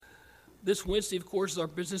This Wednesday, of course, is our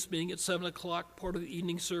business meeting at 7 o'clock, part of the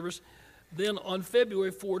evening service. Then on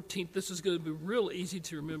February 14th, this is going to be real easy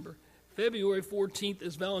to remember. February 14th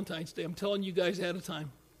is Valentine's Day. I'm telling you guys ahead of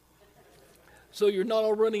time. So you're not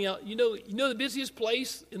all running out. You know the busiest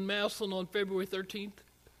place in Massillon on February 13th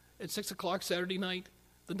at 6 o'clock Saturday night?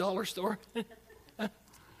 The dollar store.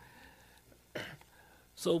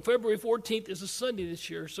 So February 14th is a Sunday this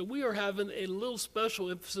year. So we are having a little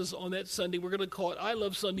special emphasis on that Sunday. We're going to call it I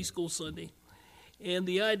Love Sunday School Sunday. And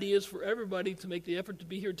the idea is for everybody to make the effort to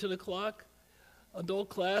be here at 10 o'clock, adult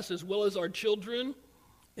class, as well as our children.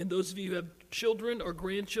 And those of you who have children or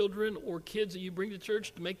grandchildren or kids that you bring to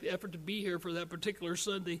church, to make the effort to be here for that particular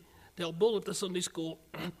Sunday to help build up the Sunday school.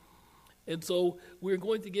 And so we're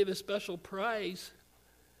going to give a special prize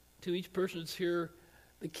to each person that's here.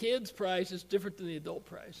 The kids' prize is different than the adult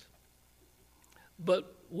prize.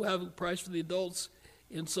 But we'll have a prize for the adults.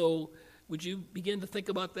 And so would you begin to think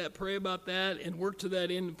about that, pray about that, and work to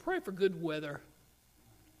that end, and pray for good weather.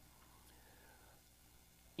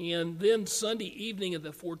 And then Sunday evening of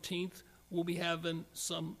the 14th, we'll be having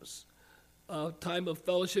some time of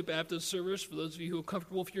fellowship after the service. For those of you who are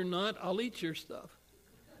comfortable, if you're not, I'll eat your stuff.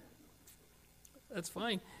 That's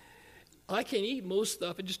fine. I can't eat most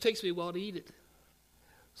stuff. It just takes me a while to eat it.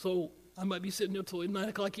 So I might be sitting there until 9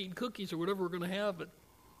 o'clock eating cookies or whatever we're going to have. But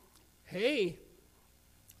hey,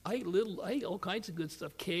 I eat all kinds of good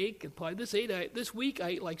stuff. Cake and pie. This week I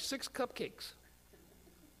ate like 6 cupcakes.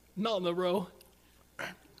 Not in a row.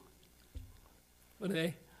 But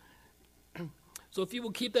hey. So if you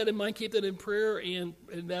will keep that in mind, keep that in prayer, and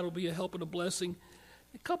that'll be a help and a blessing.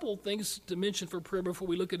 A couple of things to mention for prayer before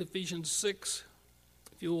we look at Ephesians 6,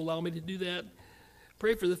 if you'll allow me to do that.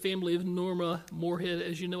 Pray for the family of Norma Moorhead.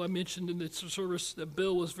 As you know, I mentioned in the service that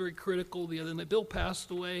Bill was very critical the other night. Bill passed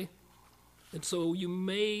away, and so you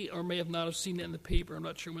may or may have not have seen that in the paper. I'm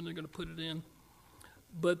not sure when they're going to put it in.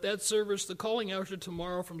 But that service, the calling hours are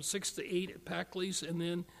tomorrow from 6 to 8 at Packley's, and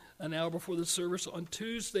then an hour before the service on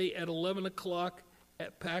Tuesday at 11 o'clock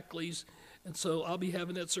at Packley's. And so I'll be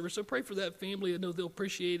having that service. So pray for that family. I know they'll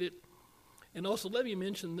appreciate it. And also let me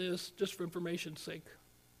mention this, just for information's sake.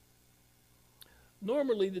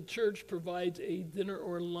 Normally the church provides a dinner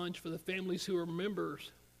or a lunch for the families who are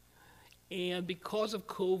members. And because of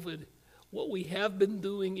COVID, what we have been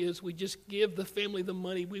doing is we just give the family the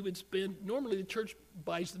money we would spend. Normally the church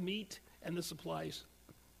buys the meat and the supplies.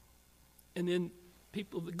 And then the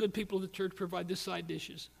good people of the church provide the side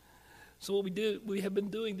dishes. So what we have been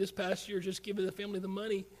doing this past year is just giving the family the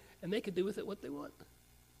money, and they can do with it what they want.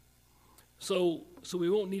 So we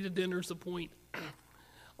won't need a dinner is the point.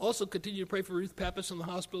 Also continue to pray for Ruth Pappas on the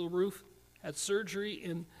hospital roof, had surgery,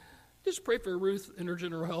 and just pray for Ruth and her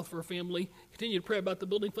general health for her family. Continue to pray about the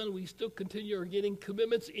building fund. We still continue our getting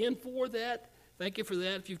commitments in for that. Thank you for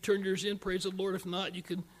that. If you've turned yours in, praise the Lord. If not, you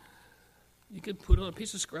can put on a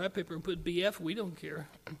piece of scrap paper and put BF. We don't care.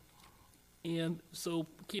 And so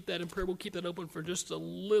keep that in prayer. We'll keep that open for just a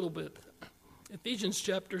little bit. Ephesians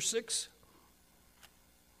chapter 6.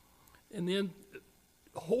 And then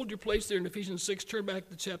hold your place there in Ephesians 6. Turn back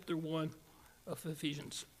to chapter 1 of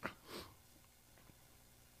Ephesians.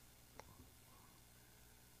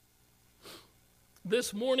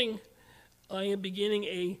 This morning, I am beginning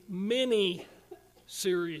a mini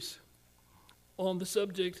series on the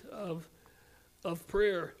subject of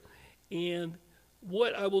prayer. And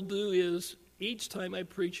what I will do is, each time I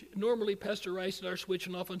preach, normally Pastor Rice and I are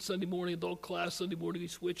switching off on Sunday morning, adult class, Sunday morning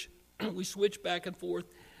we switch back and forth.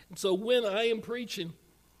 And so when I am preaching,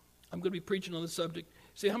 I'm going to be preaching on the subject.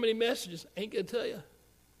 Say, how many messages? I ain't going to tell you.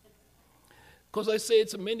 Because I say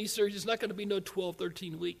it's a mini-series, it's not going to be no 12,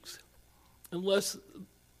 13 weeks. Unless,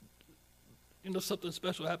 something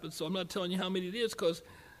special happens. So I'm not telling you how many it is, because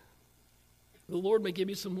the Lord may give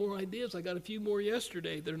me some more ideas. I got a few more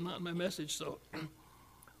yesterday. They're not in my message, so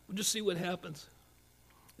we'll just see what happens.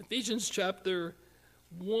 Ephesians chapter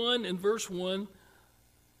 1 and verse 1,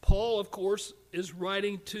 Paul, of course, is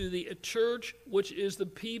writing to the church, which is the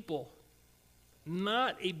people,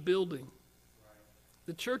 not a building.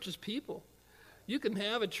 The church is people. You can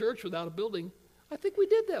have a church without a building. I think we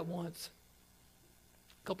did that once,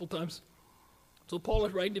 a couple times. So Paul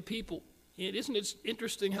is writing to people. And isn't it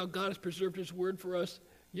interesting how God has preserved his word for us?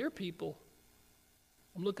 You're people.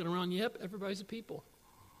 I'm looking around. Yep, everybody's a people.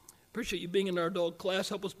 Appreciate you being in our adult class.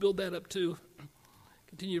 Help us build that up too.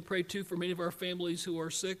 Continue to pray too for many of our families who are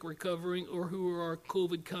sick, recovering, or who are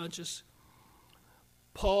COVID conscious.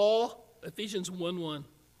 Paul, Ephesians 1:1.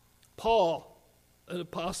 Paul, an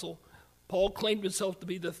apostle. Paul claimed himself to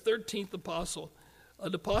be the 13th apostle,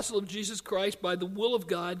 an apostle of Jesus Christ by the will of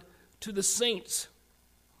God to the saints,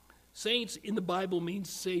 Saints in the Bible means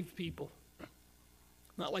saved people.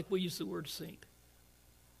 Not like we use the word saint.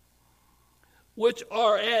 Which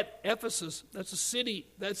are at Ephesus. That's a city.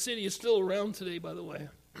 That city is still around today, by the way.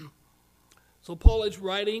 So Paul is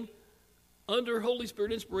writing under Holy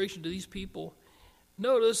Spirit inspiration to these people.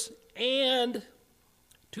 Notice, and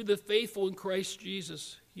to the faithful in Christ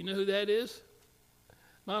Jesus. You know who that is?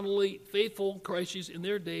 Not only faithful in Christ Jesus in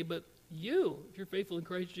their day, but you. If you're faithful in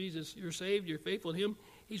Christ Jesus, you're saved, you're faithful in Him.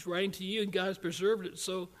 He's writing to you, and God has preserved it.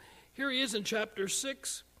 So here he is in chapter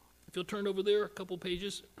 6. If you'll turn over there a couple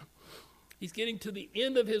pages. He's getting to the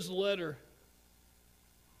end of his letter.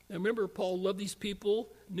 Now remember, Paul loved these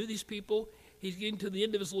people, knew these people. He's getting to the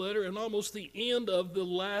end of his letter and almost the end of the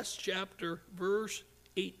last chapter, verse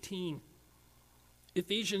 18.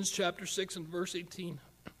 Ephesians chapter 6 and verse 18.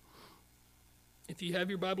 If you have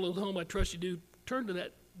your Bible at home, I trust you do. Turn to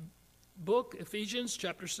that book, Ephesians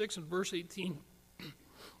chapter 6 and verse 18.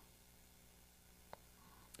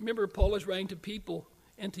 Remember, Paul is writing to people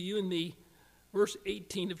and to you and me, verse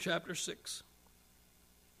 18 of chapter 6.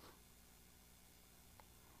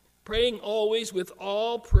 Praying always with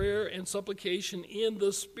all prayer and supplication in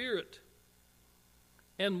the Spirit,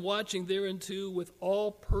 and watching thereunto with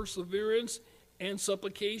all perseverance and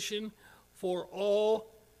supplication for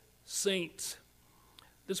all saints.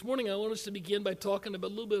 This morning I want us to begin by talking a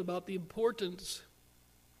little bit about the importance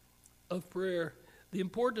of prayer. The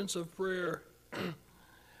importance of prayer.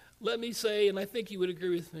 Let me say, and I think you would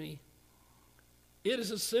agree with me, it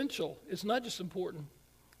is essential. It's not just important.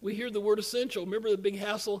 We hear the word essential. Remember the big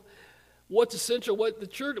hassle? What's essential? What the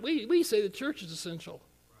church? We say the church is essential.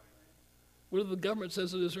 Whether the government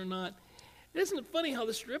says it is or not. Isn't it funny how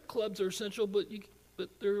the strip clubs are essential, but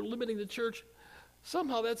they're limiting the church?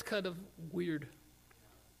 Somehow that's kind of weird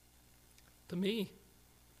to me.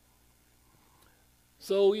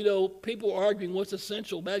 So, people are arguing what's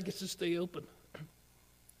essential. That gets to stay open.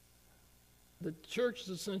 The church is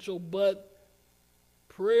essential, but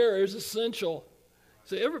prayer is essential.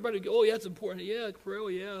 So everybody go, oh, yeah, it's important. Yeah, prayer, oh,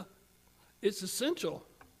 yeah. It's essential.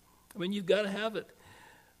 I mean, you've got to have it.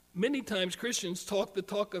 Many times Christians talk the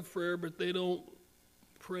talk of prayer, but they don't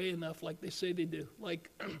pray enough like they say they do. Like,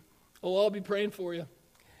 oh, I'll be praying for you.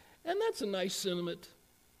 And that's a nice sentiment.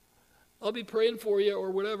 I'll be praying for you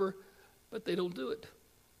or whatever, but they don't do it.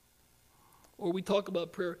 Or we talk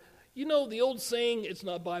about prayer. You know, the old saying, it's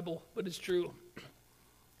not Bible, but it's true.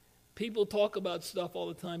 People talk about stuff all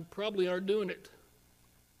the time, probably aren't doing it.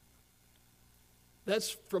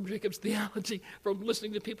 That's from Jacob's theology, from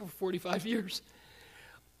listening to people for 45 years.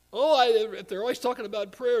 If they're always talking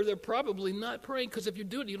about prayer, they're probably not praying, because if you're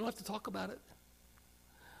doing it, you don't have to talk about it.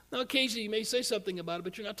 Now, occasionally you may say something about it,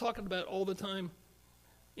 but you're not talking about it all the time.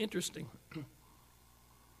 Interesting.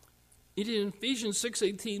 In Ephesians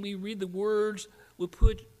 6:18, we read the words, we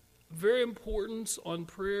put very importance on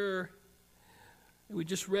prayer. We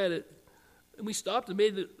just read it. And we stopped and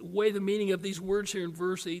made the meaning of these words here in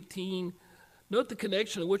verse 18. Note the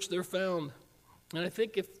connection in which they're found. And I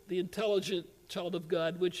think if the intelligent child of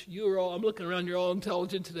God, which you are all, I'm looking around, you're all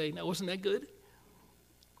intelligent today. Now, wasn't that good?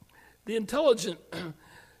 The intelligent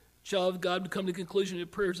child of God would come to the conclusion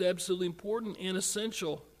that prayer is absolutely important and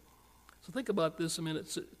essential. So think about this a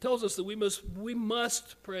minute. It tells us that we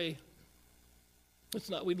must pray. It's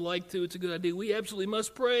not we'd like to, it's a good idea. We absolutely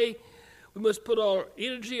must pray. We must put our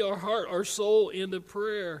energy, our heart, our soul into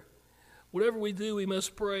prayer. Whatever we do, we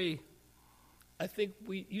must pray. I think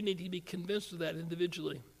you need to be convinced of that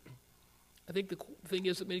individually. I think the thing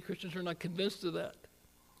is that many Christians are not convinced of that.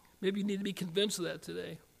 Maybe you need to be convinced of that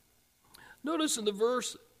today. Notice in the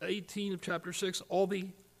verse 18 of chapter 6, all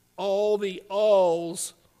the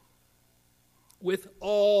alls, with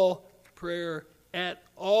all prayer, at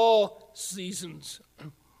all seasons,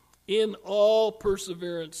 in all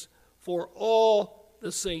perseverance, for all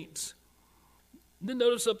the saints. Then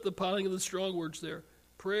notice up the piling of the strong words there.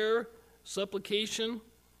 Prayer, supplication,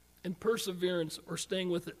 and perseverance, or staying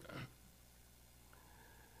with it.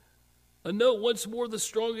 A note once more the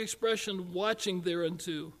strong expression, watching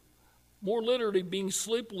thereunto. More literally, being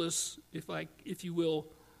sleepless, if you will.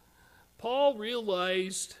 Paul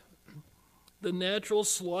realized the natural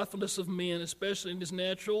slothfulness of man, especially in his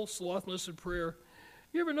natural slothfulness in prayer.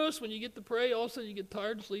 You ever notice when you get to pray, all of a sudden you get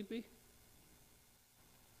tired and sleepy?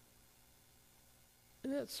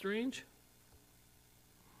 Isn't that strange?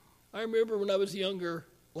 I remember when I was younger,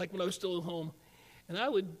 like when I was still at home, and I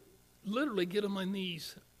would literally get on my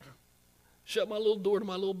knees, shut my little door to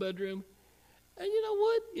my little bedroom, and you know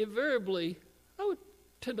what? Invariably, I would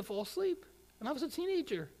tend to fall asleep. And I was a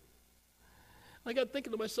teenager. I got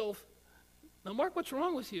thinking to myself, now, Mark, what's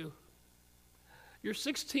wrong with you? You're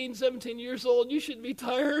 16, 17 years old. You shouldn't be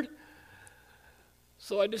tired.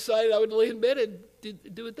 So I decided I would lay in bed and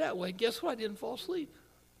do it that way. Guess what? I didn't fall asleep.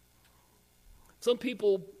 Some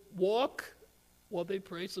people walk while they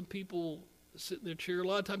pray. Some people sit in their chair. A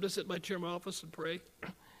lot of times I sit in my chair in my office and pray.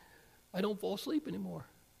 I don't fall asleep anymore.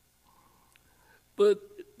 But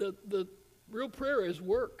the real prayer is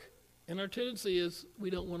work. And our tendency is we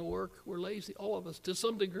don't want to work. We're lazy, all of us, to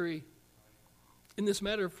some degree, in this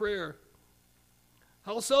matter of prayer.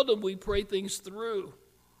 How seldom we pray things through.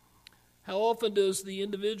 How often does the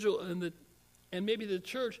individual and maybe the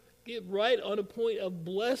church get right on a point of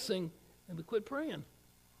blessing and to quit praying?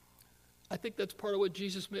 I think that's part of what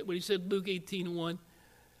Jesus meant when he said, Luke 18:1,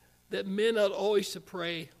 that men ought always to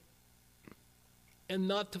pray and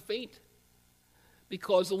not to faint.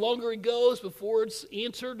 Because the longer it goes before it's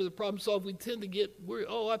answered or the problem solved, we tend to get worried.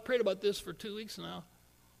 Oh, I prayed about this for 2 weeks now.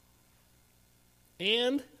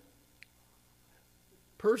 And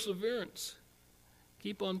perseverance.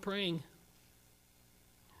 Keep on praying.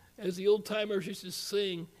 As the old timers used to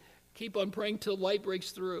sing, keep on praying till light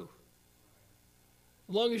breaks through.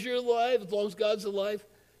 As long as you're alive, as long as God's alive,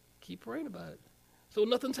 keep praying about it. So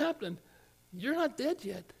nothing's happening. You're not dead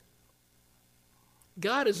yet.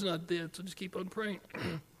 God is not dead, so just keep on praying.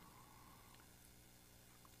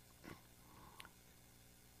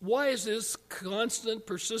 Why is this constant,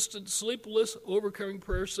 persistent, sleepless, overcoming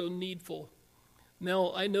prayer so needful?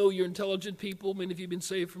 Now, I know you're intelligent people. Many of you have been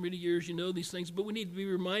saved for many years. You know these things. But we need to be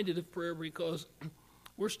reminded of prayer because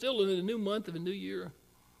we're still in a new month of a new year.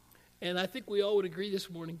 And I think we all would agree this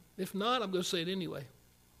morning. If not, I'm going to say it anyway.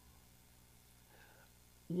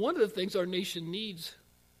 One of the things our nation needs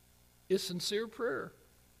is sincere prayer.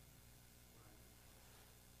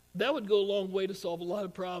 That would go a long way to solve a lot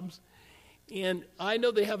of problems. And I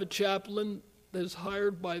know they have a chaplain that is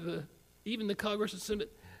hired by even the Congress and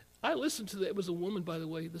Senate. I listened to that. It was a woman, by the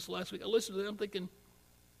way, this last week. I listened to that. I'm thinking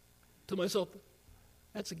to myself,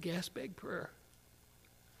 that's a gas bag prayer.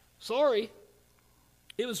 Sorry.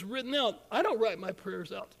 It was written out. I don't write my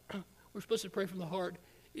prayers out. We're supposed to pray from the heart.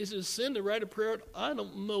 Is it a sin to write a prayer out? I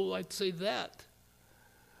don't know I'd say that.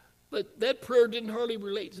 But that prayer didn't hardly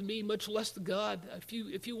relate to me, much less to God.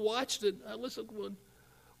 If you watched it, I listened to one,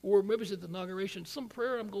 or maybe it's at the inauguration, some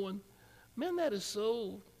prayer, I'm going, man, that is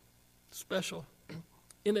so special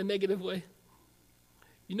in a negative way.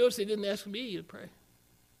 You notice they didn't ask me to pray.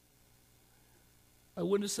 I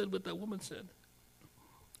wouldn't have said what that woman said.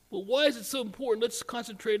 Well, why is it so important? Let's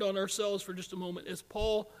concentrate on ourselves for just a moment. As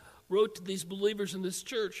Paul wrote to these believers in this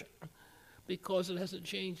church, because it hasn't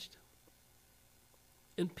changed.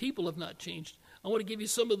 And people have not changed. I want to give you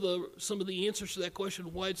some of the answers to that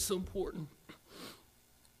question, why it's so important.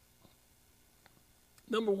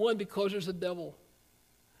 Number one, because there's a devil.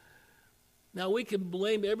 Now, we can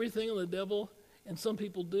blame everything on the devil, and some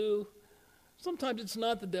people do. Sometimes it's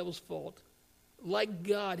not the devil's fault. Like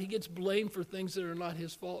God, he gets blamed for things that are not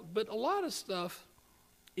his fault. But a lot of stuff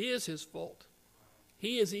is his fault.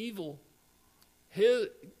 He is evil.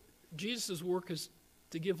 Jesus' work is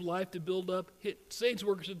to give life, to build up. Satan's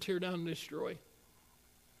work is to tear down and destroy.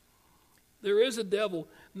 There is a devil.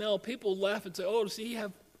 Now, people laugh and say, oh, does he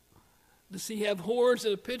have horns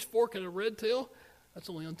and a pitchfork and a red tail? That's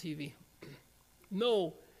only on TV.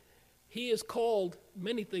 No, he is called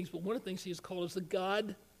many things, but one of the things he is called is the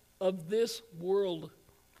God of this world.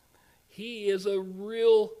 He is a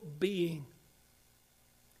real being.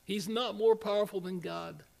 He's not more powerful than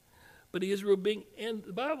God, but he is a real being. And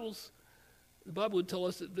the Bible would tell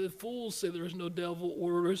us that the fools say there is no devil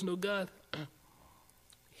or there is no God.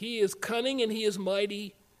 He is cunning and he is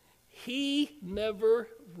mighty. He never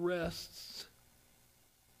rests.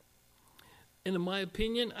 And in my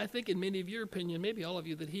opinion, I think in many of your opinion, maybe all of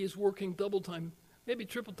you, that he is working double time, maybe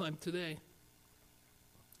triple time today.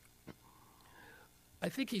 I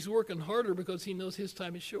think he's working harder because he knows his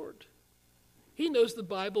time is short. He knows the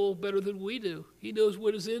Bible better than we do. He knows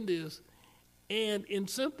what his end is. And in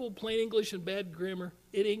simple, plain English and bad grammar,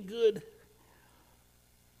 it ain't good.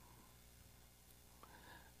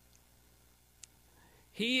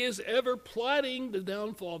 He is ever plotting the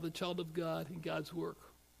downfall of the child of God in God's work.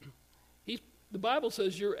 The Bible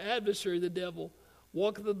says your adversary, the devil,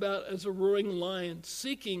 walketh about as a roaring lion,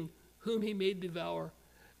 seeking whom he may devour.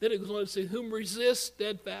 Then it goes on to say, whom resist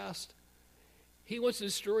steadfast. He wants to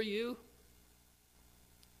destroy you,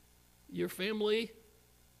 your family,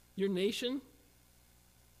 your nation,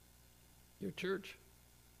 your church.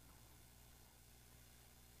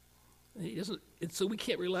 And he doesn't. And so we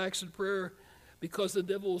can't relax in prayer because the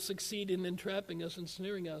devil will succeed in entrapping us and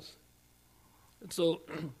snaring us. And so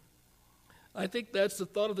I think that's the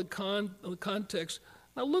thought of the context.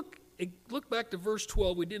 Now look back to verse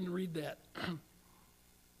 12. We didn't read that.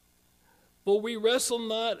 For we wrestle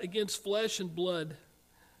not against flesh and blood,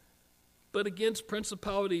 but against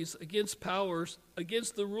principalities, against powers,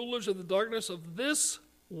 against the rulers of the darkness of this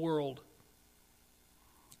world,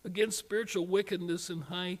 against spiritual wickedness in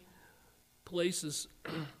high places.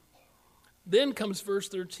 Then comes verse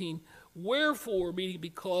 13. Wherefore, meaning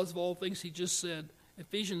because of all things he just said,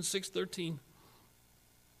 Ephesians 6:13.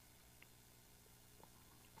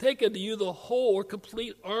 Take unto you the whole or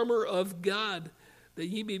complete armor of God, that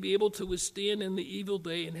ye may be able to withstand in the evil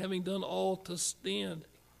day, and having done all to stand.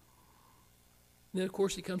 And then, of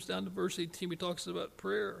course, he comes down to verse 18. He talks about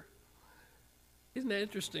prayer. Isn't that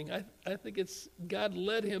interesting? I think it's God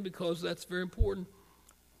led him because that's very important.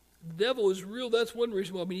 The devil is real. That's one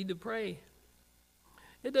reason why we need to pray.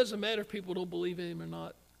 It doesn't matter if people don't believe in him or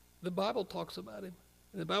not. The Bible talks about him.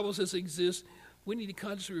 The Bible says he exists. We need to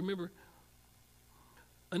consciously remember.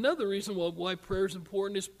 Another reason why prayer is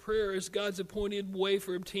important is prayer is God's appointed way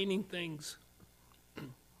for obtaining things.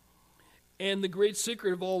 And the great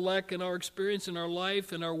secret of all lack in our experience, in our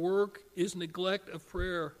life, in our work, is neglect of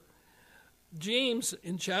prayer. James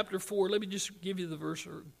in chapter 4, let me just give you the verse.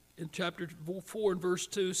 In chapter 4 and verse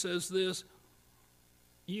 2 says this,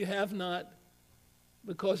 you have not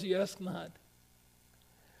because you ask not.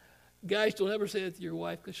 Guys, don't ever say that to your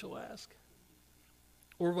wife because she'll ask.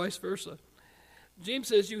 Or vice versa. James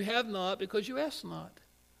says you have not because you ask not.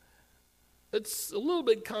 It's a little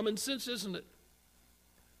bit common sense, isn't it?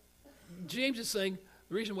 James is saying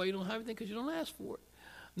the reason why you don't have anything is because you don't ask for it.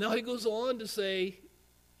 Now he goes on to say,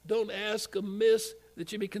 don't ask amiss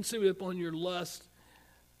that you may consume it upon your lust.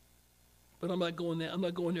 But I'm not going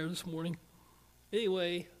there this morning.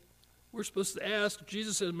 Anyway, we're supposed to ask.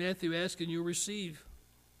 Jesus said in Matthew, ask and you'll receive.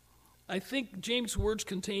 I think James' words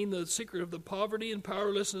contain the secret of the poverty and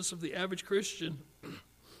powerlessness of the average Christian.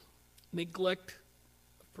 Neglect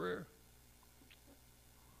of prayer.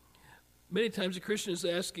 Many times a Christian is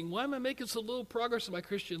asking, why am I making so little progress in my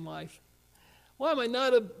Christian life? Why am I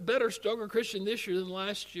not a better, stronger Christian this year than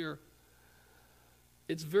last year?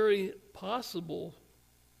 It's very possible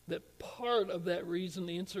that part of that reason,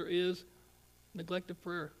 the answer is neglect of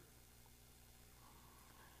prayer.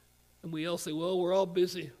 And we all say, well, we're all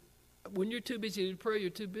busy. When you're too busy to pray, you're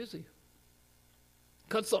too busy.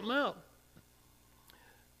 Cut something out.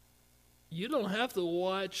 You don't have to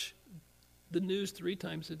watch the news 3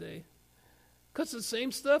 times a day. Because the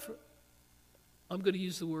same stuff, I'm going to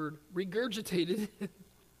use the word regurgitated.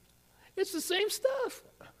 It's the same stuff.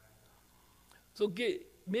 So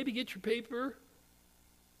maybe get your paper.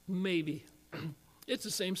 Maybe. It's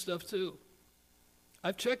the same stuff too.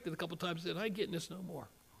 I've checked it a couple times and I ain't getting this no more.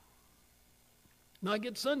 Now I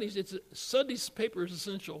get Sundays. Sunday's paper is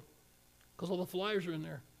essential because all the flyers are in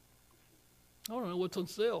there. I don't know what's on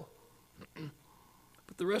sale.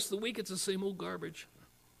 But the rest of the week it's the same old garbage.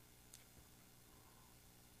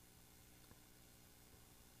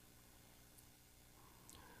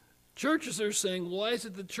 Churches are saying, why is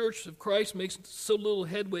it the Church of Christ makes so little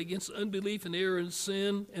headway against unbelief and error and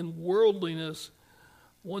sin and worldliness?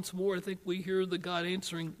 Once more, I think we hear the God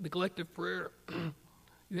answering neglect of prayer.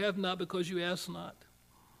 You have not because you ask not.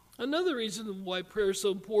 Another reason why prayer is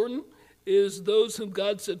so important is those whom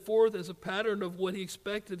God set forth as a pattern of what he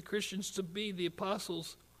expected Christians to be, the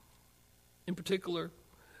apostles in particular,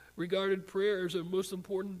 regarded prayer as their most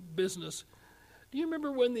important business. Do you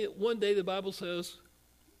remember when one day the Bible says,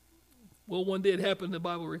 well, one day it happened, the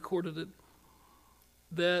Bible recorded it,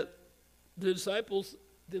 that the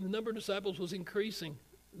number of disciples was increasing.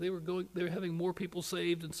 They were having more people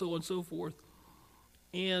saved and so on and so forth.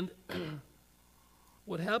 And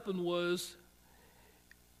what happened was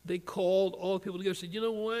they called all the people together and said, you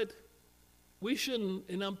know what? We shouldn't,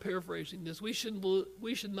 and I'm paraphrasing this, we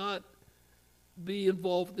should not be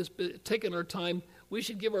involved with this, taking our time. We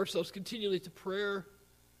should give ourselves continually to prayer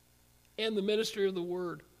and the ministry of the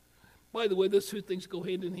word. By the way, those 2 things go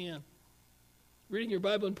hand in hand. Reading your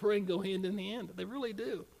Bible and praying go hand in hand. They really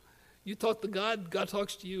do. You talk to God, God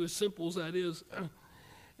talks to you, as simple as that is.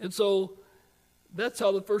 And so that's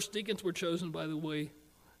how the first deacons were chosen, by the way.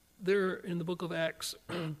 They're in the book of Acts.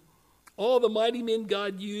 All the mighty men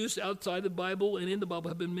God used outside the Bible and in the Bible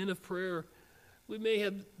have been men of prayer. They may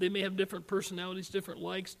have different personalities, different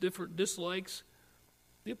likes, different dislikes.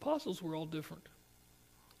 The apostles were all different.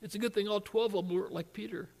 It's a good thing all 12 of them were like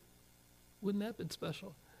Peter. Wouldn't that have been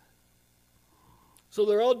special? So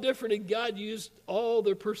they're all different, and God used all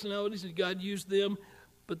their personalities, and God used them.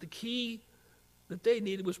 But the key that they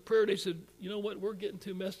needed was prayer. They said, you know what, we're getting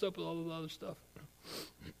too messed up with all of the other stuff.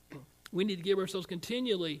 We need to give ourselves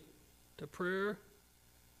continually to prayer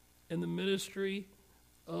and the ministry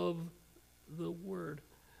of the word.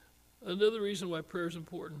 Another reason why prayer is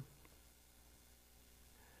important.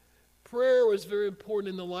 Prayer was very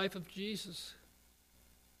important in the life of Jesus.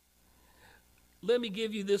 Let me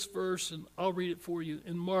give you this verse, and I'll read it for you.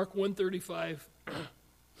 In Mark 1:35,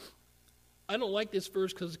 I don't like this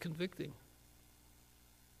verse because it's convicting.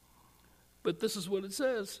 But this is what it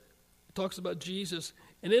says. It talks about Jesus.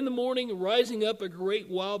 And in the morning, rising up a great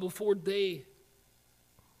while before day,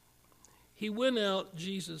 he went out,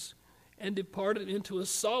 Jesus, and departed into a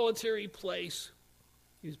solitary place.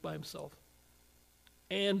 He was by himself.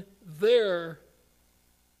 And there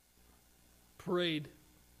prayed.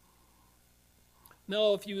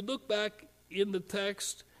 Now, if you look back in the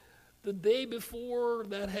text, the day before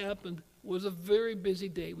that happened was a very busy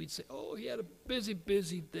day. We'd say, oh, he had a busy,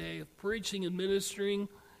 busy day of preaching and ministering.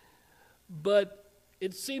 But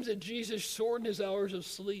it seems that Jesus shortened his hours of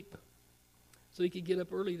sleep so he could get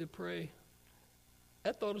up early to pray.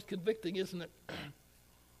 That thought is convicting, isn't it?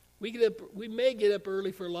 We may get up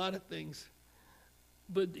early for a lot of things.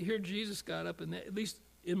 But here Jesus got up, and at least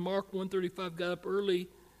in Mark 1:35, got up early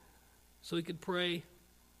so he could pray.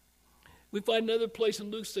 We find another place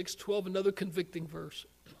in Luke 6:12, another convicting verse.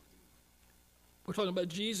 We're talking about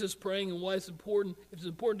Jesus praying and why it's important. If it's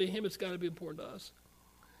important to him, it's got to be important to us.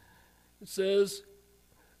 It says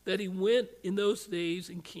that he went in those days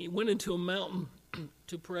and went into a mountain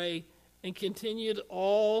to pray and continued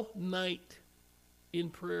all night in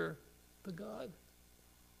prayer to God.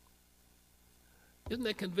 Isn't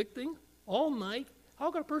that convicting? All night?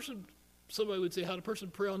 How can a person, somebody would say, how can a person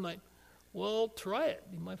pray all night? Well, try it.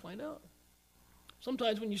 You might find out.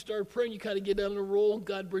 Sometimes when you start praying, you kind of get on a roll, and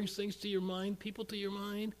God brings things to your mind, people to your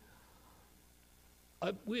mind.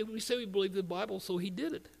 We say we believe the Bible, so he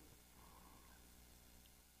did it.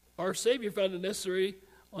 Our Savior found it necessary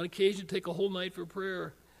on occasion to take a whole night for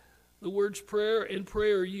prayer. The words prayer and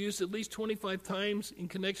prayer are used at least 25 times in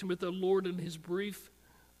connection with the Lord and his brief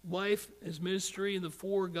life, his ministry, in the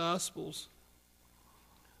 4 Gospels.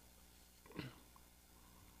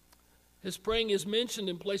 His praying is mentioned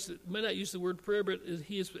in places that may not use the word prayer, but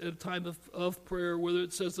he is at a time of prayer, whether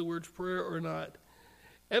it says the words prayer or not.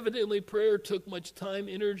 Evidently, prayer took much time,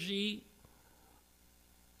 energy,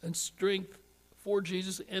 and strength for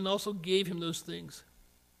Jesus, and also gave him those things.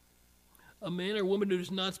 A man or woman who does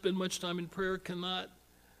not spend much time in prayer cannot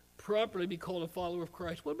properly be called a follower of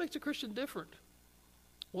Christ. What makes a Christian different?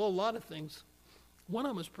 Well, a lot of things. One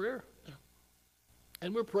of them is prayer.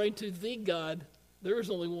 And we're praying to the God. There is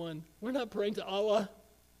only one. We're not praying to Allah.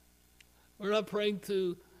 We're not praying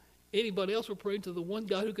to anybody else. We're praying to the one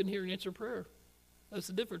God who can hear and answer prayer. That's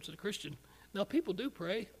the difference in a Christian. Now, people do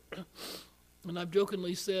pray. And I've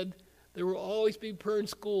jokingly said there will always be prayer in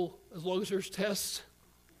school as long as there's tests.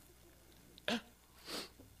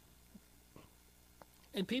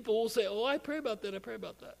 And people will say, oh, I pray about that, I pray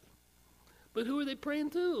about that. But who are they praying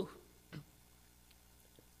to?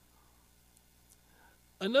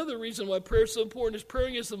 Another reason why prayer is so important is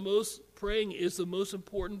praying is the most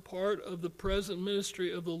important part of the present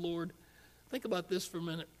ministry of the Lord. Think about this for a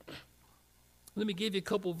minute. Let me give you a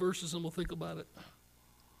couple verses and we'll think about it.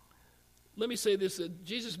 Let me say this, that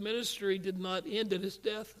Jesus' ministry did not end at his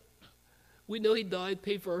death. We know he died,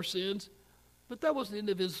 paid for our sins, but that wasn't the end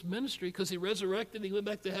of his ministry because he resurrected, he went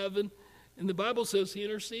back to heaven, and the Bible says he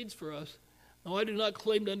intercedes for us. Now, I do not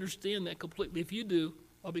claim to understand that completely. If you do,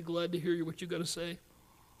 I'll be glad to hear what you've got to say.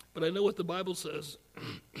 But I know what the Bible says.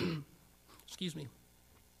 Excuse me.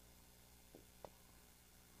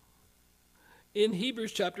 In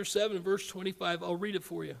Hebrews chapter 7, verse 25, I'll read it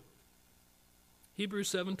for you. Hebrews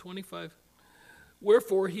 7:25.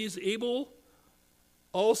 Wherefore he is able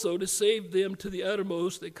also to save them to the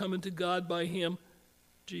uttermost that come into God by him,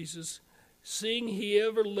 Jesus, seeing he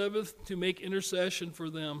ever liveth to make intercession for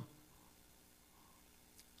them.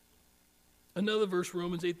 Another verse,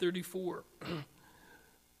 Romans 8:34.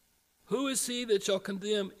 Who is he that shall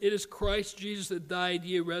condemn? It is Christ Jesus that died,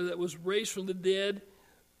 yea, rather that was raised from the dead,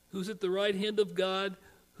 who's at the right hand of God,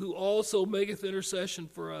 who also maketh intercession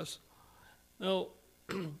for us. Now,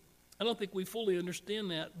 I don't think we fully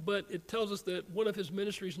understand that, but it tells us that one of his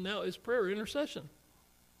ministries now is prayer, intercession.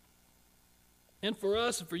 And for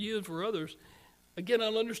us, and for you, and for others. Again, I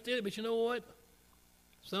don't understand it, but you know what?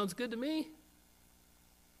 Sounds good to me.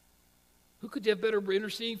 Who could you have better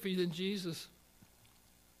interceding for you than Jesus?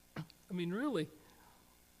 I mean, really.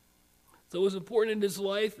 So it was important in his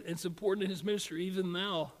life, and it's important in his ministry even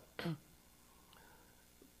now.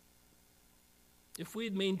 If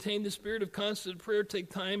we'd maintain the spirit of constant prayer, take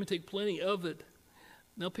time and take plenty of it.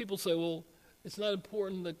 Now people say, well, it's not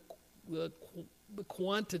important the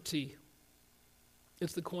quantity.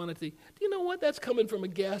 It's the quantity. Do you know what? That's coming from a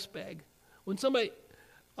gas bag. When somebody,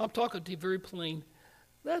 I'm talking to you very plain.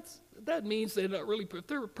 That means they're not really, if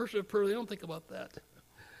they're a person of prayer, they don't think about that.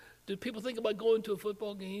 Do people think about going to a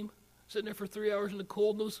football game, sitting there for 3 hours in the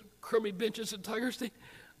cold, those crummy benches at Tiger Stadium?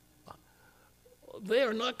 They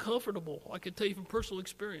are not comfortable, I can tell you from personal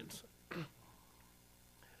experience.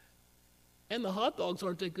 And the hot dogs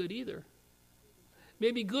aren't that good either.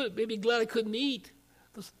 Maybe good, maybe glad I couldn't eat.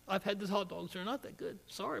 I've had these hot dogs, they're not that good.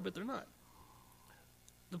 Sorry, but they're not.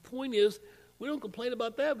 The point is, we don't complain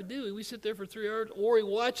about that, but do we? We sit there for 3 hours, or we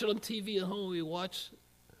watch it on TV at home. We watch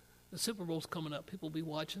the Super Bowl's coming up. People will be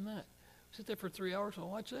watching that. Sit there for 3 hours and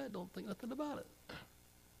watch that. Don't think nothing about it.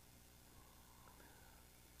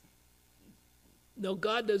 No,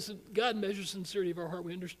 God measures sincerity of our heart.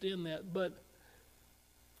 We understand that, but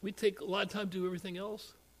we take a lot of time to do everything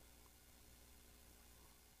else.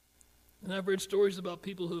 And I've read stories about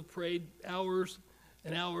people who have prayed hours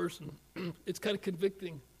and hours, and it's kind of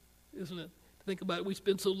convicting, isn't it? To think about it. We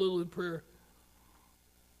spend so little in prayer.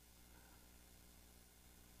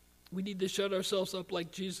 We need to shut ourselves up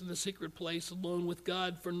like Jesus in the secret place, alone with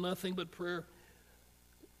God for nothing but prayer.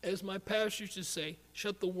 As my pastor used to say,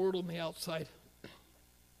 shut the world on the outside.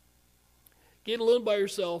 Get alone by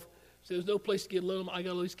yourself. So there's no place to get alone. I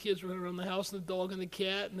got all these kids running around the house, and the dog and the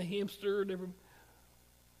cat and the hamster and everything.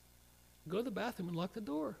 Go to the bathroom and lock the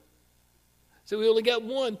door. So we only got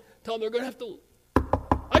one. Tell them they're going to have to,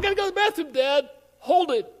 I got to go to the bathroom, Dad.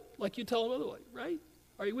 Hold it. Like you tell them otherwise, right?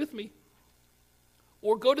 Are you with me?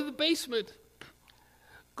 Or go to the basement.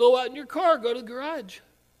 Go out in your car. Go to the garage.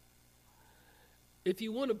 If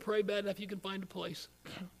you want to pray bad enough, you can find a place.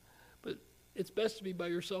 But it's best to be by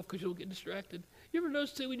yourself because you'll get distracted. You ever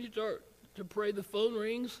notice, too, when you start to pray, the phone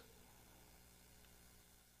rings?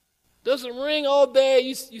 Doesn't ring all day.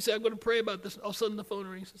 You say, I'm going to pray about this. All of a sudden, the phone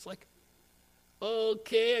rings. It's like,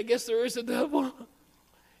 okay, I guess there is a devil.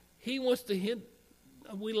 He wants to hint.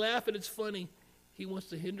 We laugh and it's funny. He wants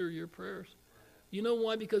to hinder your prayers. You know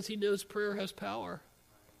why? Because he knows prayer has power.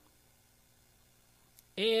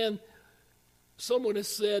 And someone has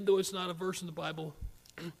said, though it's not a verse in the Bible,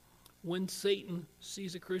 when Satan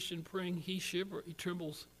sees a Christian praying, he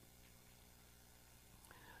trembles.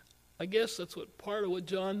 I guess that's what part of what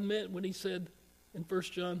John meant when he said in 1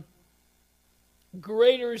 John,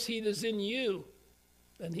 greater is he that's in you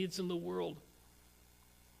than he that's in the world.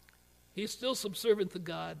 He's still subservient to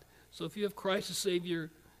God. So if you have Christ as Savior,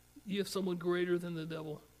 you have someone greater than the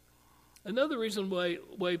devil. Another reason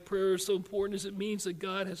why prayer is so important is it means that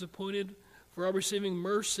God has appointed for our receiving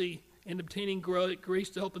mercy and obtaining grace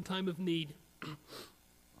to help in time of need.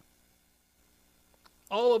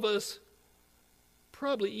 All of us,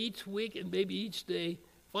 probably each week and maybe each day,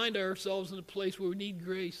 find ourselves in a place where we need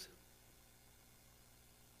grace.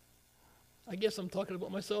 I guess I'm talking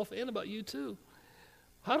about myself and about you too.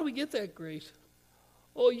 How do we get that grace?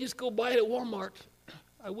 Oh, you just go buy it at Walmart.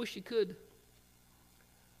 I wish you could.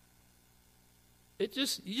 You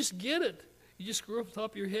just get it. You just screw up the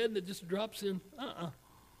top of your head and it just drops in.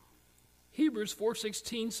 Hebrews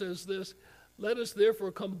 4:16 says this, let us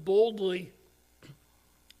therefore come boldly,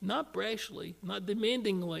 not brashly, not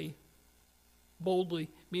demandingly, boldly,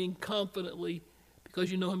 meaning confidently,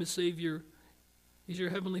 because you know him as Savior. He's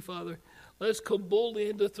your Heavenly Father. Let us come boldly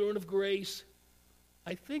into the throne of grace.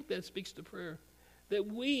 I think that speaks to prayer. That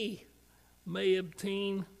we may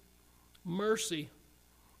obtain mercy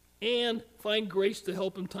and find grace to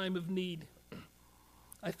help in time of need.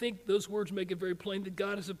 I think those words make it very plain that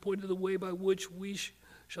God has appointed the way by which we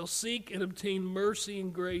shall seek and obtain mercy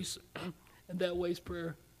and grace, and that way is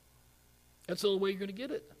prayer. That's the only way you're going to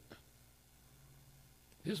get it.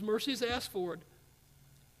 His mercy is asked for it.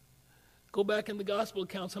 Go back in the gospel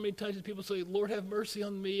accounts. How many times did people say, Lord, have mercy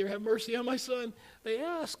on me, or have mercy on my son? They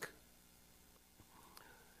ask.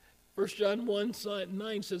 1 John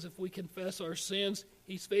 1:9 says, if we confess our sins,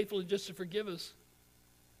 he's faithful and just to forgive us.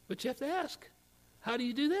 But you have to ask. How do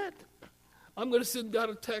you do that? I'm going to send God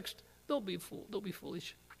a text. Don't be a fool. Don't be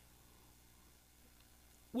foolish.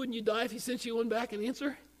 Wouldn't you die if he sent you one back and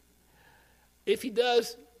answer? If he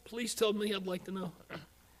does, please tell me. I'd like to know.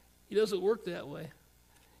 He doesn't work that way.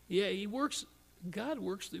 Yeah, he works. God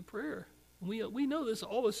works through prayer. We know this,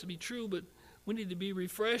 all this to be true, but we need to be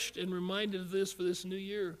refreshed and reminded of this for this new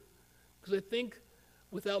year. Because I think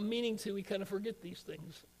without meaning to, we kind of forget these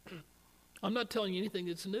things. I'm not telling you anything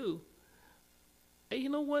that's new. Hey, you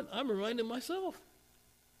know what? I'm reminding myself.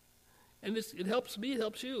 And it helps me, it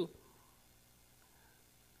helps you.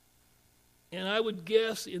 And I would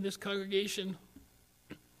guess in this congregation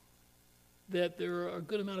that there are a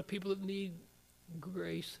good amount of people that need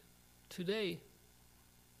grace today.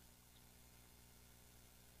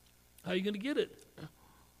 How are you going to get it?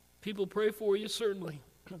 People pray for you, certainly.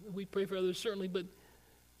 We pray for others, certainly, but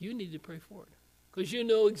You need to pray for it. Because you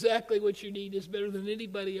know exactly what you need is better than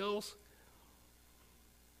anybody else.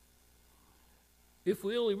 If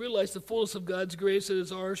we only realize the fullness of God's grace that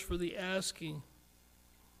is ours for the asking.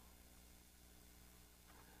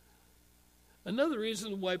 Another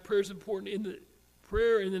reason why prayer is important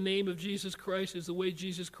prayer in the name of Jesus Christ is the way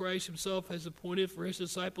Jesus Christ himself has appointed for his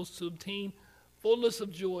disciples to obtain fullness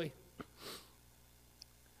of joy.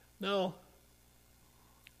 Now,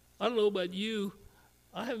 I don't know about you,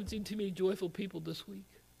 I haven't seen too many joyful people this week.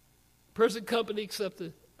 Present company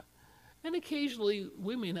accepted. And occasionally,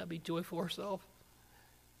 we may not be joyful ourselves.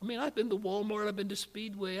 I mean, I've been to Walmart, I've been to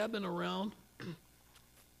Speedway, I've been around. I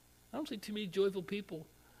don't see too many joyful people.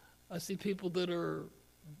 I see people that are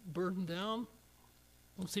burdened down.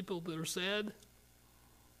 I see people that are sad,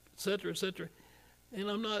 et cetera, et cetera. And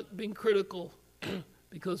I'm not being critical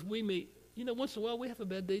because we may, once in a while we have a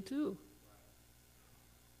bad day too.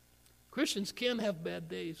 Christians can have bad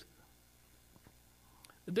days.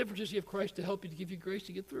 The difference is you have Christ to help you, to give you grace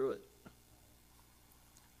to get through it.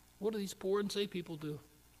 What do these poor and saved people do?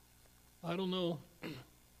 I don't know.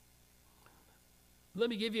 Let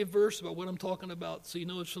me give you a verse about what I'm talking about so you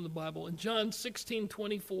know it's from the Bible. In John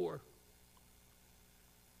 16:24.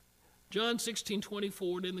 John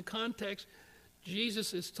 16:24, and in the context,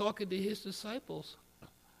 Jesus is talking to his disciples.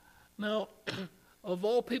 Now, of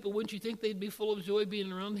all people, wouldn't you think they'd be full of joy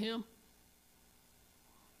being around him?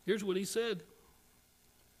 Here's what he said.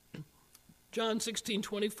 John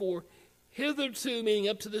 16:24, hitherto, meaning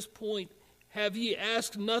up to this point, have ye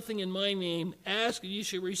asked nothing in my name. Ask, and ye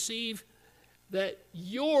shall receive, that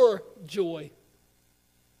your joy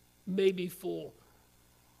may be full.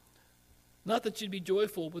 Not that you'd be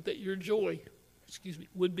joyful, but that your joy,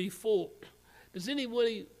 would be full. Does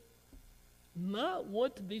anybody not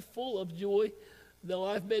want to be full of joy? Though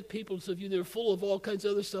I've met people, so if they're full of all kinds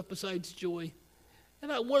of other stuff besides joy.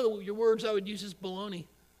 And one of your words I would use is baloney.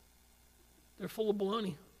 They're full of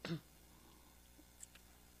baloney.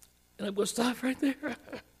 And I'm going to stop right there.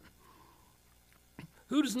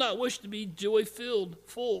 Who does not wish to be joy-filled,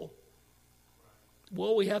 full?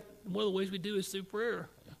 Well, one of the ways we do is through prayer.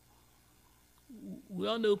 We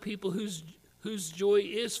all know people whose joy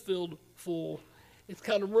is filled full. It's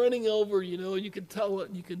kind of running over, and you can tell it,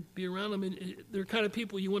 and you can be around them, and they're the kind of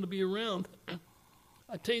people you want to be around.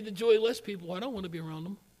 I tell you, the joyless people, I don't want to be around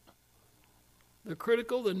them. They're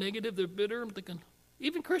critical, they're negative, they're bitter. I'm thinking,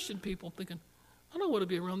 even Christian people, I'm thinking, I don't want to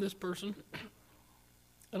be around this person.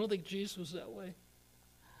 I don't think Jesus was that way.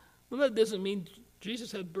 Well, that doesn't mean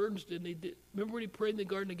Jesus had burdens, didn't he? Remember when he prayed in the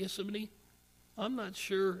Garden of Gethsemane? I'm not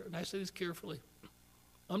sure, and I say this carefully,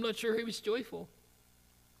 I'm not sure he was joyful.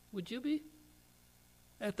 Would you be?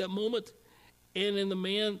 At that moment, and in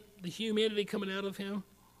the humanity coming out of him?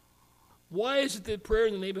 Why is it that prayer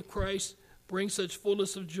in the name of Christ brings such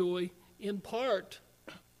fullness of joy? In part,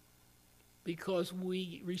 because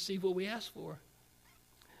we receive what we ask for.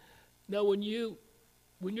 Now, when your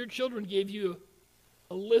children gave you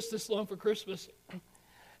a list this long for Christmas,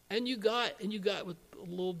 and you got what the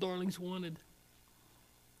little darlings wanted,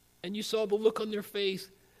 and you saw the look on their face,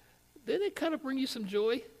 didn't it kind of bring you some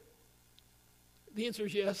joy? The answer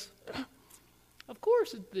is yes. Of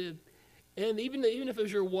course it did. And even if it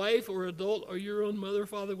was your wife or adult or your own mother,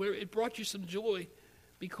 father, whatever, it brought you some joy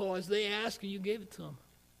because they asked and you gave it to them.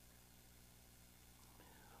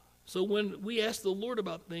 So when we ask the Lord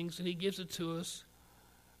about things and he gives it to us,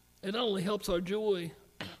 it not only helps our joy,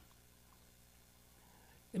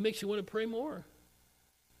 it makes you want to pray more.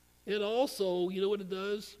 It also, you know what it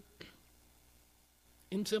does?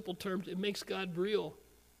 In simple terms, it makes God real.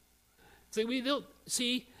 See, we don't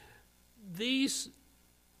see these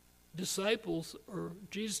disciples, or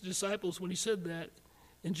Jesus' disciples, when he said that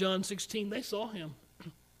in John 16, they saw him.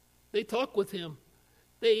 They talked with him.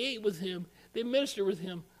 They ate with him. They ministered with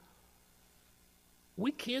him.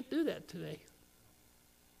 We can't do that today.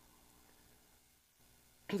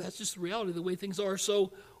 That's just the reality of the way things are.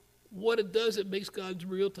 So what it does, it makes God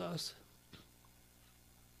real to us.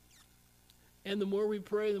 And the more we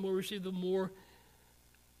pray, the more we receive, the more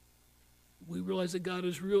we realize that God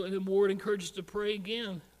is real, and the more it encourages us to pray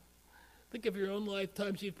again. Think of your own life,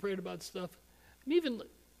 times you've prayed about stuff. And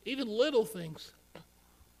even little things.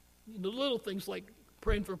 Little things like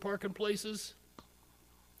praying for parking places,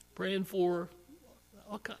 praying for,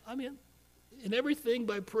 in everything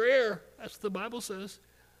by prayer. That's what the Bible says.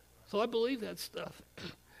 So I believe that stuff.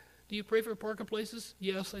 Do you pray for parking places?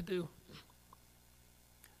 Yes, I do.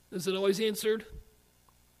 Is it always answered?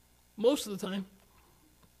 Most of the time.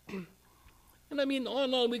 And on and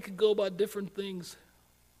on we could go about different things.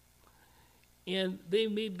 And they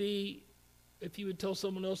may be if you would tell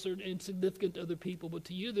someone else they're insignificant to other people, but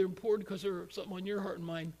to you they're important because they're something on your heart and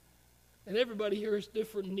mind. And everybody here has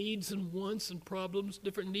different needs and wants and problems,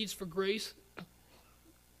 different needs for grace,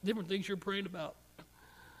 different things you're praying about.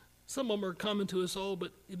 Some of them are common to us all,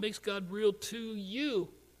 but it makes God real to you.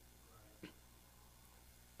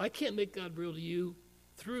 I can't make God real to you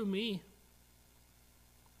through me.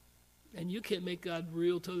 And you can't make God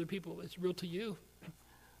real to other people. It's real to you.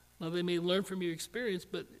 Now, they may learn from your experience,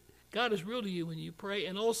 but God is real to you when you pray,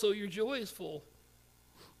 and also your joy is full.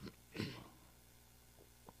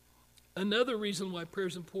 Another reason why prayer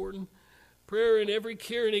is important, prayer in every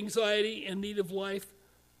care and anxiety and need of life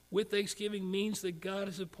with thanksgiving means that God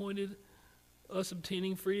has appointed us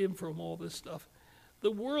obtaining freedom from all this stuff.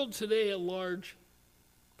 The world today at large,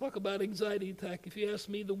 talk about anxiety attack. If you ask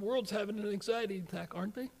me, the world's having an anxiety attack,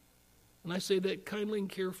 aren't they? And I say that kindly and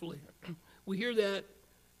carefully. We hear that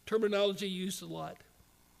terminology used a lot.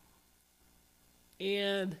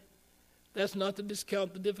 And that's not to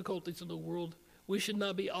discount the difficulties in the world. We should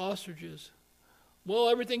not be ostriches. Well,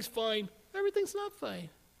 everything's fine. Everything's not fine.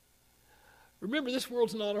 Remember, this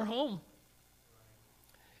world's not our home.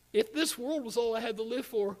 If this world was all I had to live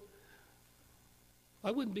for,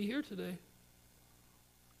 I wouldn't be here today.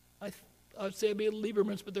 I'd say I'd be at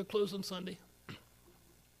Lieberman's, but they're closed on Sunday.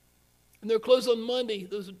 And they're closed on Monday.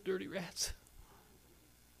 Those are dirty rats.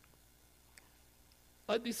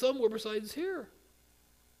 I'd be somewhere besides here.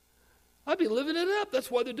 I'd be living it up.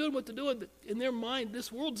 That's why they're doing what they're doing. In their mind,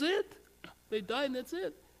 this world's it. They die and that's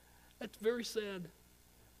it. That's very sad.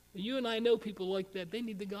 You and I know people like that. They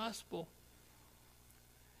need the gospel.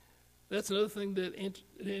 That's another thing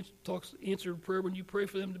that talks answered prayer. When you pray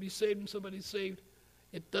for them to be saved and somebody's saved,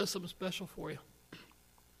 it does something special for you.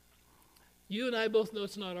 You and I both know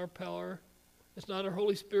it's not our power. It's not our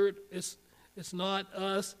Holy Spirit. It's not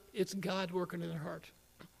us. It's God working in their heart.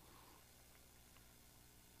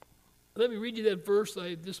 Let me read you that verse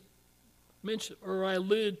I just mentioned, or I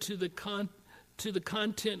alluded to the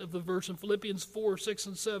content of the verse in Philippians 4, 6,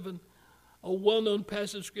 and 7, a well-known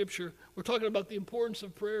passage of Scripture. We're talking about the importance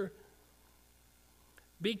of prayer.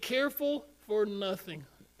 Be careful for nothing.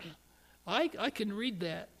 I can read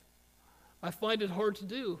that. I find it hard to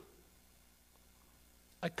do.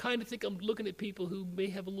 I kind of think I'm looking at people who may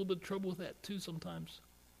have a little bit of trouble with that too sometimes.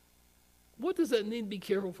 What does that mean, be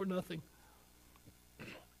careful for nothing?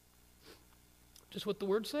 Just what the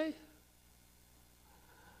words say?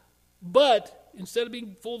 But instead of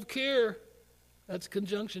being full of care, that's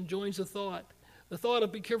conjunction, joins the thought. The thought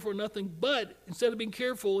of be careful for nothing, but instead of being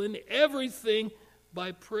careful in everything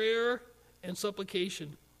by prayer and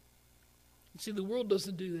supplication. You see, the world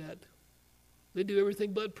doesn't do that. They do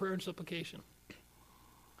everything but prayer and supplication.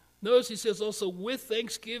 Notice he says also, with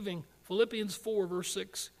thanksgiving, Philippians 4, verse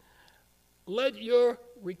 6, let your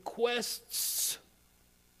requests,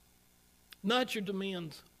 not your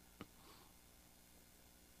demands,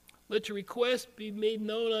 let your requests be made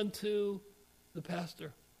known unto the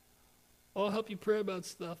pastor. I'll help you pray about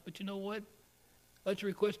stuff, but you know what? Let your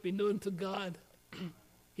requests be known to God.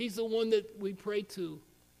 He's the one that we pray to.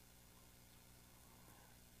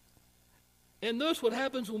 And notice what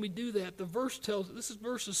happens when we do that. The verse tells us, this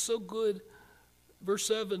verse is so good. Verse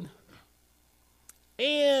 7.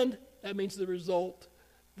 And that means the result.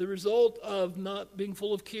 The result of not being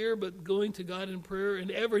full of care, but going to God in prayer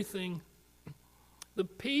and everything. The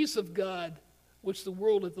peace of God, which the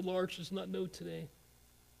world at the large does not know today.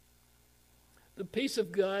 The peace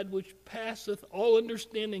of God, which passeth all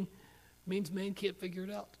understanding, means man can't figure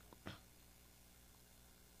it out.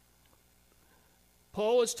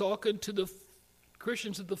 Paul is talking to the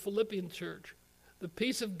Christians at the Philippian church. The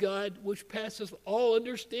peace of God, which passeth all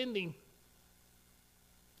understanding,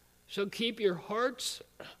 shall keep your hearts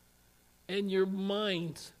and your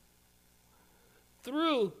minds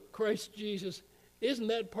through Christ Jesus. Isn't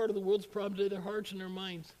that part of the world's problem today? Their hearts and their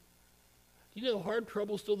minds. You know, heart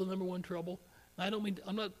trouble is still the number one trouble. I don't mean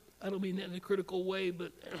that in a critical way,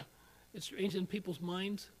 but it's strange in people's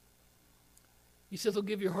minds. He says he'll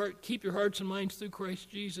keep your hearts and minds through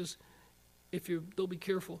Christ Jesus if they'll be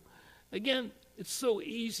careful. Again, it's so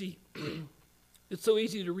easy. It's so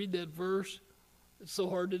easy to read that verse. It's so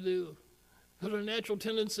hard to do. Because our natural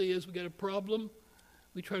tendency is we got a problem,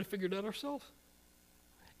 we try to figure it out ourselves.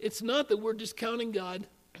 It's not that we're discounting God.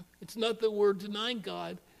 It's not that we're denying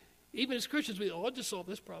God. Even as Christians, I'll just solve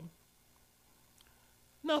this problem.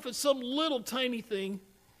 Now, if it's some little tiny thing,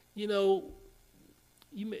 you'll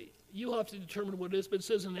have to determine what it is, but it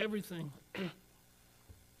says in everything.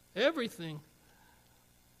 Everything.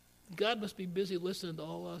 God must be busy listening to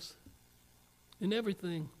all us. In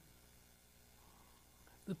everything.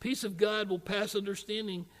 The peace of God will pass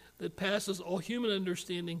understanding. that passes all human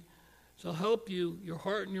understanding shall help you, your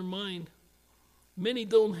heart and your mind. Many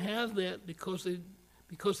don't have that because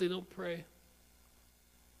they don't pray.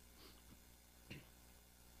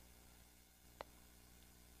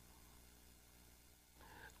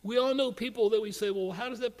 We all know people that we say, well, how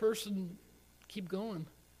does that person keep going?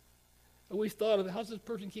 And we've thought of it, how does this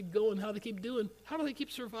person keep going? How do they keep doing? How do they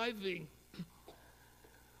keep surviving?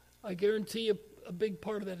 I guarantee you a big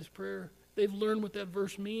part of that is prayer. They've learned what that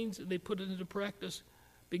verse means, and they put it into practice,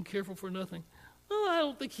 being careful for nothing. Well, I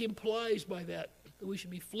don't think he implies by that we should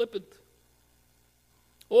be flippant.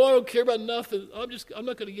 Oh, I don't care about nothing. I'm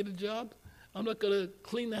not going to get a job. I'm not going to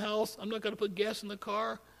clean the house. I'm not going to put gas in the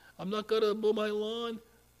car. I'm not going to mow my lawn.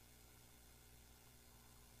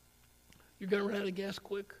 You're going to run out of gas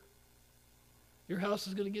quick. Your house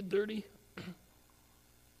is going to get dirty.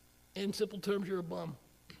 In simple terms, you're a bum.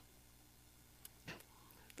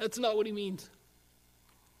 That's not what he means.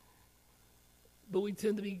 But we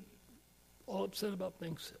tend to be all upset about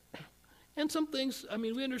things. And some things,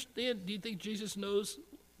 we understand. Do you think Jesus knows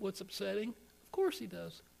what's upsetting? Of course he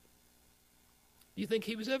does. Do you think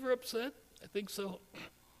he was ever upset? I think so.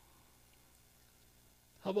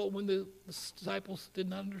 How about when the disciples did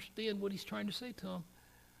not understand what he's trying to say to them?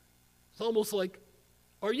 It's almost like,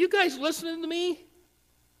 are you guys listening to me?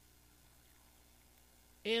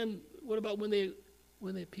 And what about when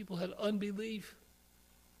the people had unbelief?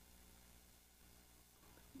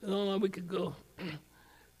 And on we could go.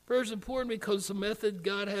 Prayer is important because it's a method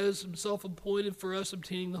God has himself appointed for us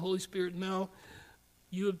obtaining the Holy Spirit. Now,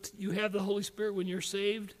 you have the Holy Spirit when you're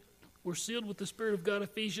saved. We're sealed with the Spirit of God,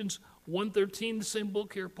 Ephesians 1:13, the same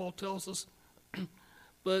book here, Paul tells us.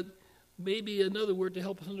 But maybe another word to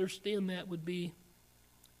help us understand that would be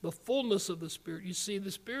the fullness of the Spirit. You see, the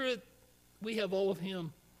Spirit, we have all of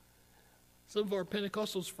him. Some of our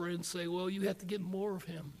Pentecostal friends say, well, you have to get more of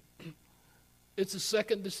him. It's a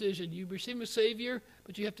second decision. You receive a Savior,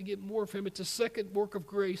 but you have to get more of him. It's a second work of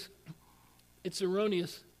grace. It's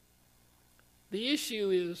erroneous. The issue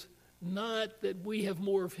is not that we have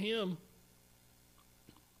more of him,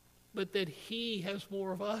 but that he has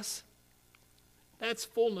more of us. That's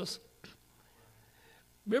fullness.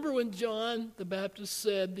 Remember when John the Baptist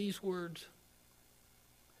said these words?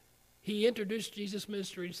 He introduced Jesus'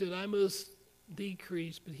 ministry. He said, I must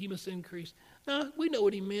decrease, but he must increase. Now, we know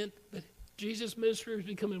what he meant, that Jesus' ministry was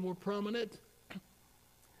becoming more prominent,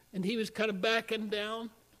 and he was kind of backing down.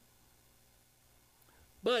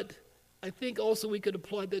 But I think also we could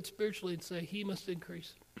apply that spiritually and say, he must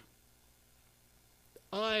increase.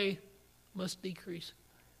 I must decrease.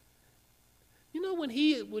 You know, when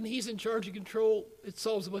he's in charge and control, it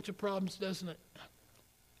solves a bunch of problems, doesn't it?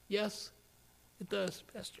 Yes, it does,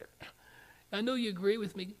 Pastor. I know you agree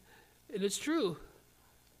with me, and it's true.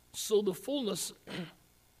 So the fullness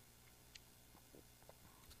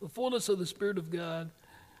of the Spirit of God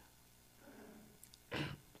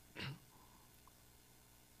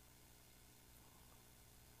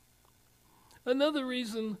Another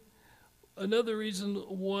reason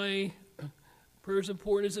why prayer is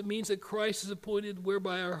important is it means that Christ is appointed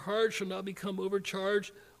whereby our hearts shall not become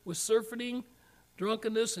overcharged with surfeiting,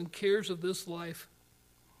 drunkenness, and cares of this life.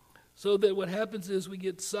 So that what happens is we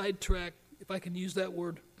get sidetracked, if I can use that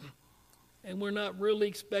word, and we're not really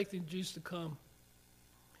expecting Jesus to come.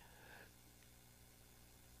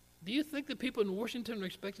 Do you think that people in Washington are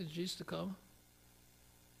expecting Jesus to come?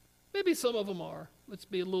 Maybe some of them are. Let's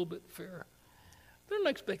be a little bit fair. They're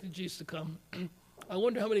not expecting Jesus to come. I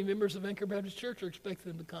wonder how many members of Anchor Baptist Church are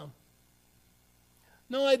expecting him to come.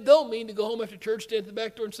 No, I don't mean to go home after church, stand at the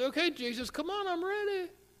back door and say, okay, Jesus, come on, I'm ready.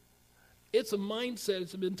 It's a mindset,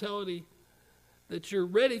 it's a mentality that you're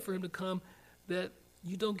ready for him to come, that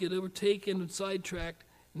you don't get overtaken and sidetracked.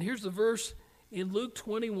 And here's the verse in Luke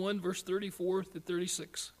 21, verse 34 to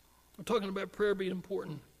 36. We're talking about prayer being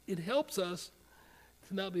important. It helps us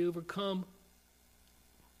to not be overcome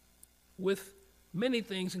with many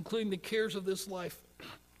things, including the cares of this life.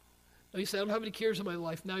 Now you say, I don't have any cares in my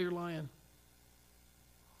life. Now you're lying.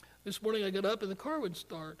 This morning I got up and the car wouldn't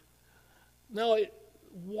start. Now,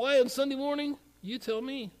 why on Sunday morning? You tell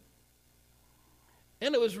me.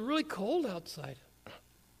 And it was really cold outside.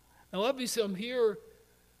 Now obviously I'm here.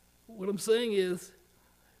 What I'm saying is,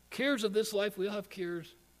 cares of this life, we all have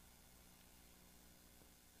cares.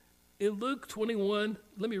 In Luke 21,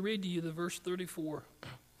 let me read to you the verse 34.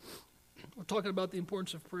 We're talking about the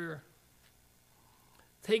importance of prayer.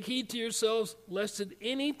 Take heed to yourselves, lest at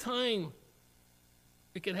any time,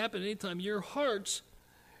 it can happen at any time, your hearts,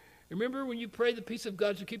 remember when you pray the peace of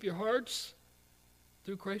God to keep your hearts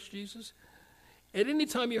through Christ Jesus? At any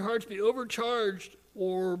time your hearts be overcharged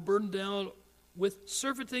or burdened down with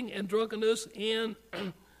surfeiting and drunkenness and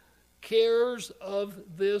cares of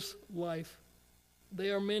this life. They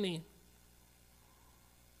are many.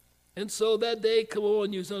 And so that day come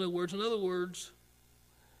on you. In other words,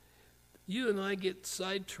 you and I get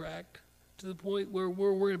sidetracked to the point where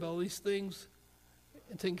we're worried about all these things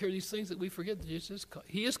and taking care of these things that we forget that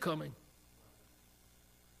He is coming.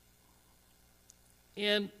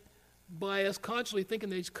 And by us constantly thinking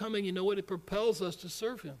that He's coming, you know what? It propels us to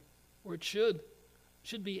serve Him. Or it should. It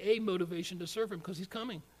should be a motivation to serve Him because He's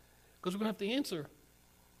coming. Because we're going to have to answer.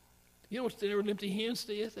 You don't stand there with empty hands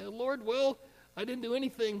to say, Lord, well, I didn't do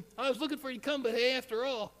anything. I was looking for you to come, but hey, after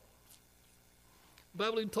all. The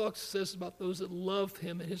Bible even says about those that love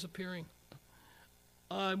Him at His appearing.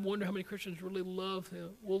 I wonder how many Christians really love Him,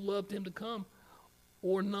 will love Him to come,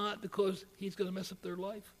 or not because He's going to mess up their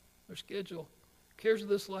life, their schedule, cares of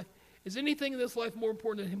this life. Is anything in this life more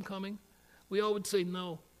important than Him coming? We all would say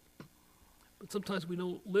no. But sometimes we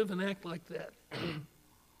don't live and act like that.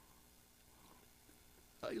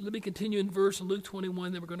 Let me continue in verse in Luke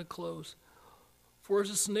 21, then we're going to close. For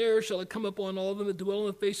as a snare shall it come upon all them that dwell on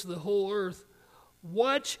the face of the whole earth.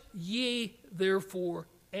 Watch ye therefore,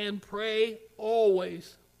 and pray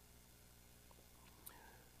always.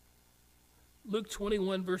 Luke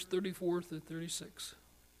 21, verse 34 through 36.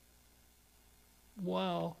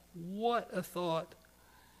 Wow, what a thought.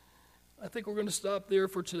 I think we're going to stop there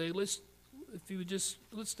for today. Let's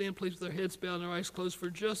stand please with our heads bowed and our eyes closed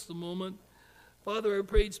for just a moment. Father, I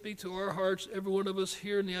pray you'd speak to our hearts, every one of us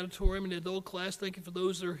here in the auditorium and the adult class. Thank you for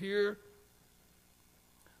those that are here.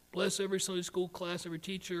 Bless every Sunday school class, every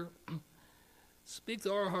teacher. Speak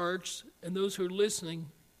to our hearts and those who are listening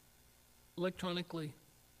electronically.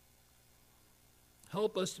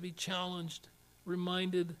 Help us to be challenged,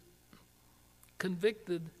 reminded,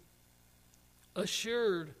 convicted,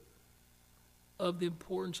 assured of the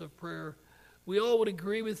importance of prayer. We all would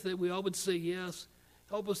agree with it. We all would say yes.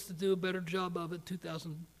 Help us to do a better job of it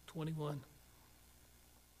 2021.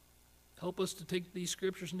 Help us to take these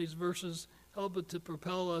scriptures and these verses, help it to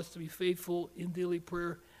propel us to be faithful in daily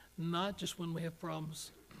prayer, not just when we have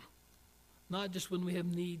problems, not just when we have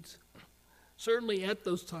needs, certainly at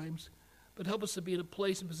those times, but help us to be in a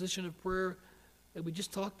place and position of prayer that we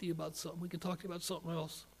just talk to you about something. We can talk to you about something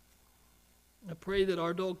else. I pray that our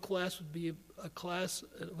adult class would be a class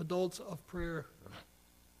of adults of prayer.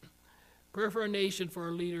 Prayer for our nation, for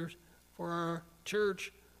our leaders, for our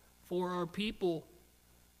church, for our people,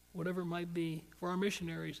 whatever it might be, for our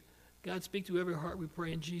missionaries. God, speak to every heart, we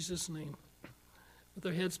pray in Jesus' name. With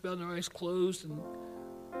our heads bowed and our eyes closed, and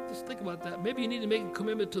just think about that. Maybe you need to make a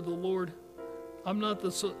commitment to the Lord. I'm not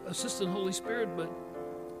the assistant Holy Spirit, but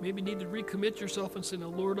maybe you need to recommit yourself and say, no,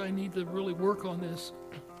 Lord, I need to really work on this.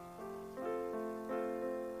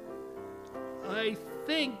 I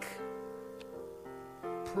think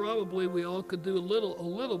probably we all could do a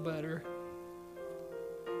little better.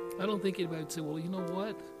 I don't think anybody would say, well, you know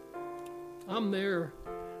what? I'm there.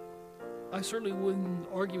 I certainly wouldn't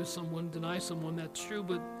argue with someone, deny someone that's true,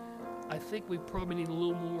 but I think we probably need a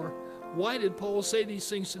little more. Why did Paul say these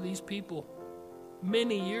things to these people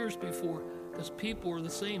many years before? Because people are the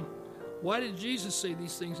same. Why did Jesus say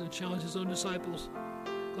these things and challenge his own disciples?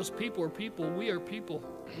 Because people are people. We are people.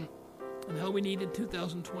 And how we need in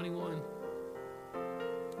 2021.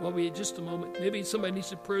 While we had just a moment, maybe somebody needs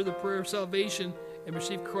to pray the prayer of salvation and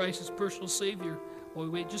receive Christ as personal Savior while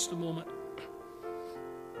we wait just a moment.